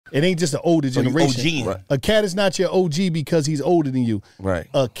It ain't just an older generation. OGing. Right. A cat is not your OG because he's older than you. Right.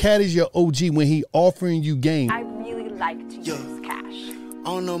 A cat is your OG when he offering you game. I really like to use cash. I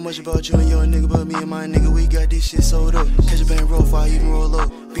don't know much about you and your nigga, but me and my nigga, we got this shit sold up. Catch a bang, roll fire, even roll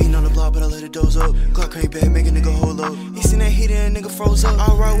up. Beating on the block, but I let it doze up. Glock crank back, make a nigga hold up. He seen that heat and nigga froze up.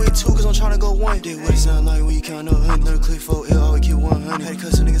 I ride with 2 cause I'm tryna go 1. Did what it sound like when you count up 100. Another click 4, it always keep 100. Had to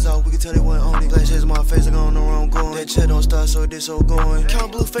cut some niggas out, we can tell they wasn't on it. Flash in my face, I don't know where I'm going. That chat don't start, so this so going.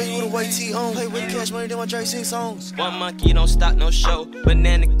 Count blue face with a white tee on. Play with the cash money, then my Drake sing songs. One monkey don't stop no show.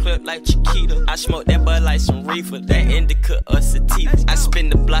 Banana clip like Chiquita. I smoke that bud like some reefer. That indica or sativa. I spin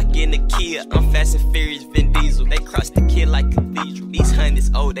the block in the Kia. I'm fast and furious, Vin Diesel. They cross the kid like cathedral. These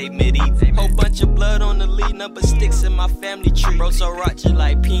hundreds old, they medieval. Whole bunch of blood on the lead, number sticks in my family tree. Bro so rock you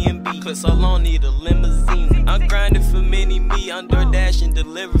like PNB. Put so long, need a limousine. I'm grinding for mini me, on DoorDash and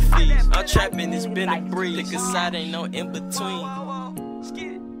deliver fees. I'm trapping, it's been a breeze. Pick a side, ain't no in between.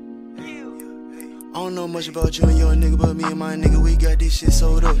 I don't know much about you and your nigga, but me and my nigga, we got this shit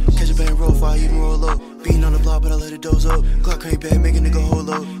sold up. Catch a bang, roll fire, even roll up. Beating on the block, but I let it doze up. Glock crank back, make a nigga hold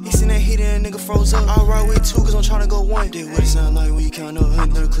up. He seen that heat and nigga froze up. I ride with 2 cause I'm tryna go 1. Did what it sound like when you count up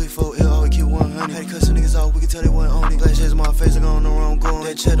 100. Another click 4, it always keep 100. Had to cut some niggas out, we can tell they wasn't on it. Flash in my face, I don't know where I'm going.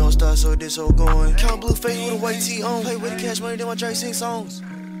 That chat don't start, so this so going. Count blue face with a white tee on. Play with the cash money, then my Drake sing songs.